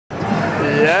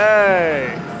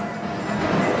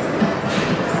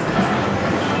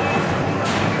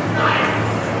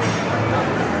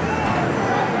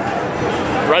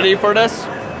ready for this?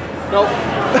 Nope.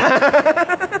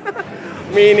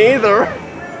 Me neither.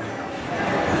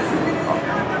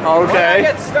 Okay. I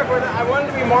get stuck with it. I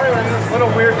wanted to be Mario in this little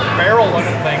weird barrel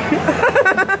looking thing.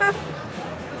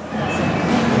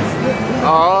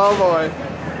 Oh boy.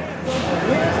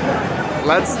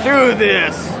 Let's do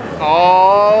this.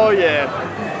 Oh yeah.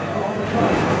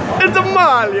 It's a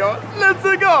Mario. Let's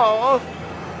go.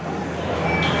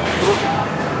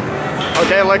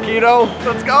 Okay, Lakido,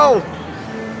 let's go.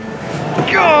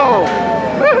 Go.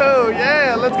 Woohoo,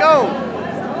 yeah, let's go.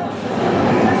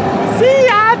 See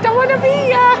ya, don't wanna be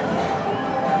ya.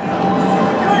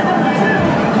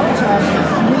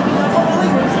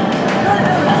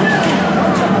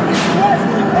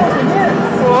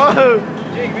 Whoa.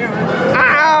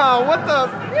 Ow, what the?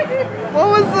 What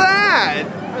was that?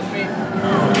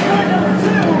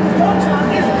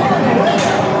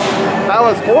 That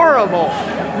was horrible.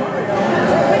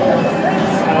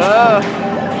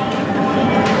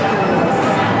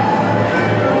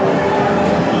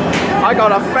 I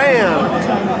got a fan.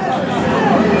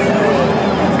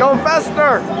 Go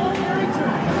faster.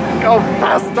 Go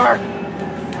faster.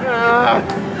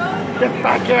 Get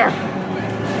back here.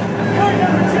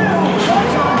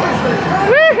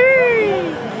 Woohoo!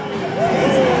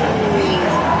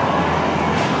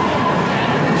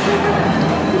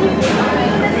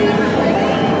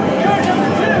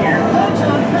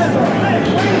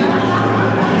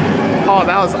 Oh,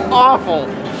 that was awful.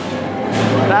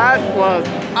 That was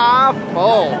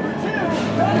awful.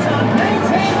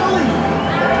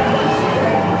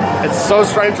 It's so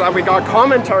strange that we got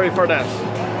commentary for this.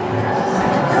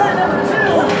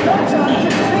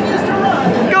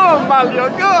 Go, Mario,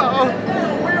 go!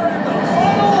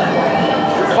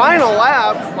 Final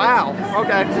lap? Wow,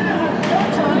 okay.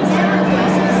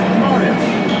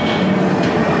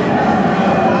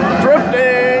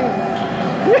 Drifting!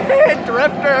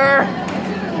 Drifter!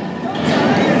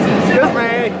 Excuse me.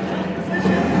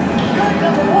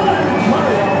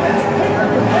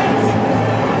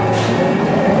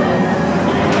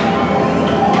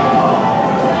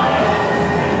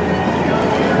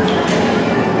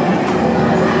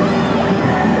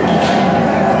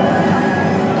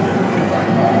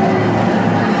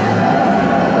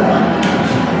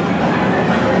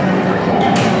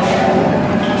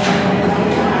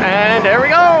 And there we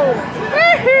go!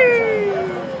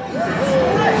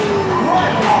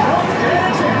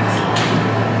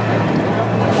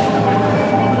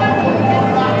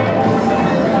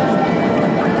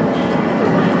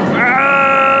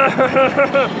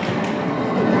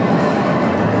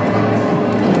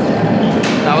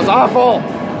 That was awful.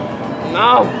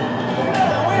 No.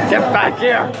 Get back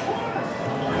here.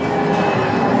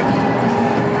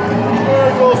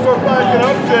 I'm going to start backing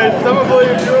up, Jade. Some of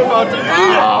you're about to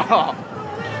eat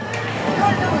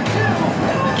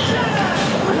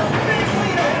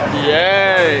it.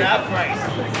 Yay. That face.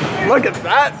 Look at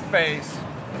that face.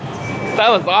 That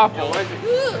was awful.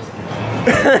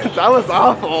 That was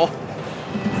awful.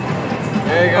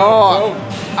 There you go. Oh,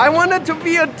 I wanted to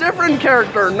be a different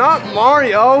character, not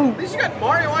Mario. At least you got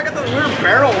Mario. I got the weird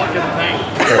barrel looking thing.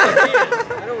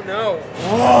 I don't know.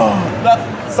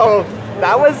 So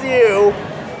that was you,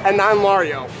 and I'm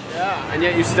Mario. Yeah, and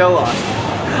yet you still lost.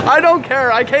 I don't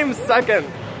care. I came second.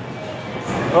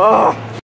 Oh.